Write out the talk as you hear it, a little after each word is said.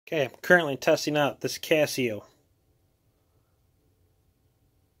Okay, I'm currently testing out this Casio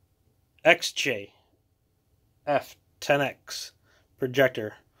XJ-F10X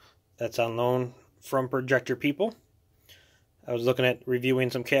projector that's on loan from Projector People. I was looking at reviewing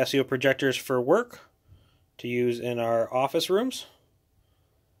some Casio projectors for work to use in our office rooms.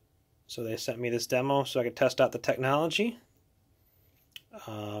 So they sent me this demo so I could test out the technology.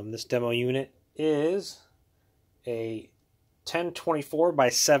 This demo unit is a 1024 by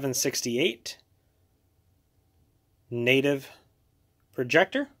 768 native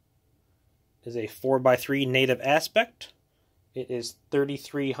projector. It is a 4x3 native aspect. It is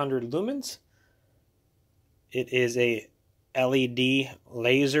 3300 lumens. It is a LED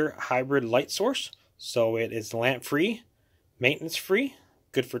laser hybrid light source, so it is lamp free, maintenance free,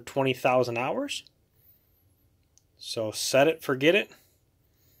 good for 20,000 hours. So set it, forget it.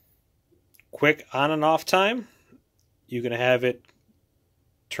 Quick on and off time. You can have it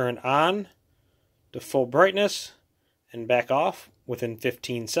turn on to full brightness and back off within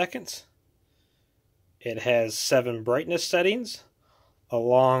 15 seconds. It has 7 brightness settings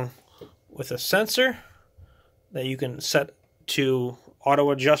along with a sensor that you can set to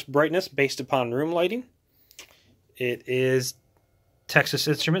auto adjust brightness based upon room lighting. It is Texas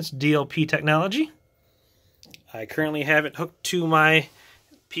Instruments DLP technology. I currently have it hooked to my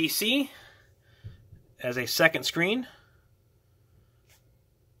PC as a second screen.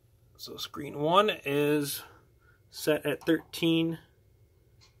 So screen 1 is set at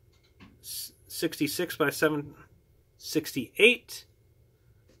 1366 by 768.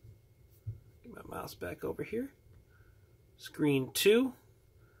 Get my mouse back over here. Screen 2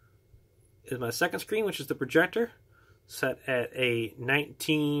 is my second screen, which is the projector, set at a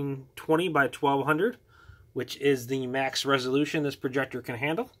 1920 by 1200, which is the max resolution this projector can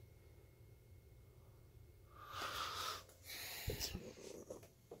handle.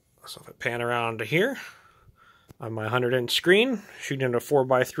 So if I pan around to here, on my 100-inch screen, shooting a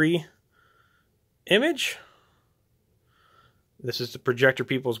 4x3 image. This is the Projector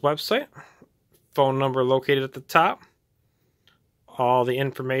People's website. Phone number located at the top. All the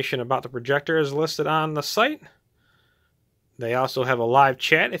information about the projector is listed on the site. They also have a live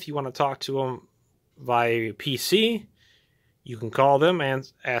chat if you want to talk to them via PC. You can call them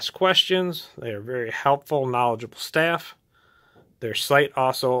and ask questions. They are very helpful, knowledgeable staff. Their site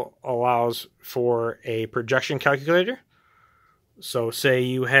also allows for a projection calculator. So say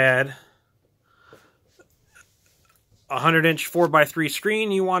you had a 100-inch 4x3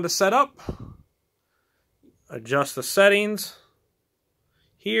 screen you want to set up. Adjust the settings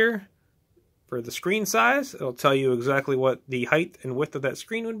here for the screen size. It'll tell you exactly what the height and width of that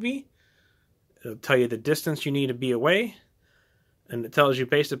screen would be. It'll tell you the distance you need to be away. And it tells you,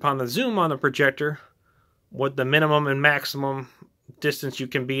 based upon the zoom on the projector, what the minimum and maximum distance you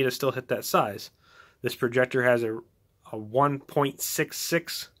can be to still hit that size. This projector has a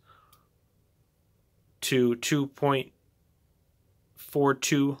 1.66 to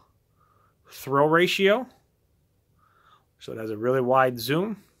 2.42 throw ratio. So it has a really wide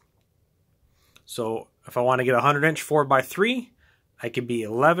zoom. So if I want to get a 100-inch 4x3, I could be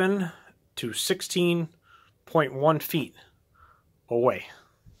 11 to 16.1 feet away.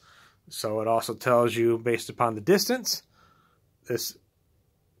 So it also tells you, based upon the distance, this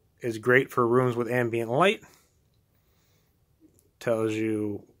is great for rooms with ambient light. Tells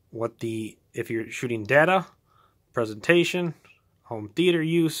you what if you're shooting data, presentation, home theater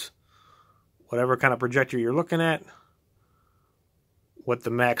use, whatever kind of projector you're looking at, what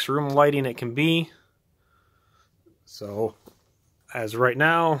the max room lighting it can be. So as right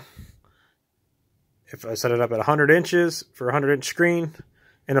now, if I set it up at 100 inches for a 100-inch screen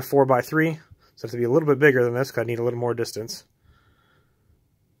and a 4x3, so it has to be a little bit bigger than this because I need a little more distance.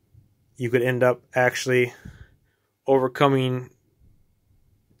 You could end up actually overcoming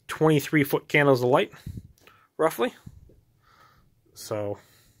 23-foot candles of light, roughly. So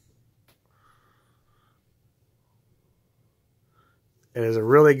it is a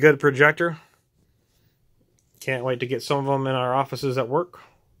really good projector. Can't wait to get some of them in our offices at work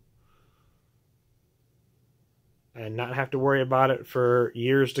and not have to worry about it for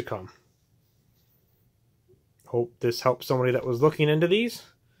years to come. Hope this helps somebody that was looking into these.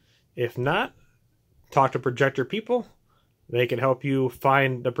 If not, talk to Projector People. They can help you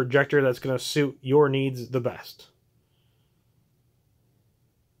find the projector that's going to suit your needs the best.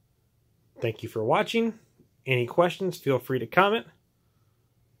 Thank you for watching. Any questions, feel free to comment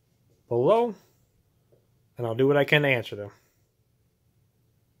below, and I'll do what I can to answer them.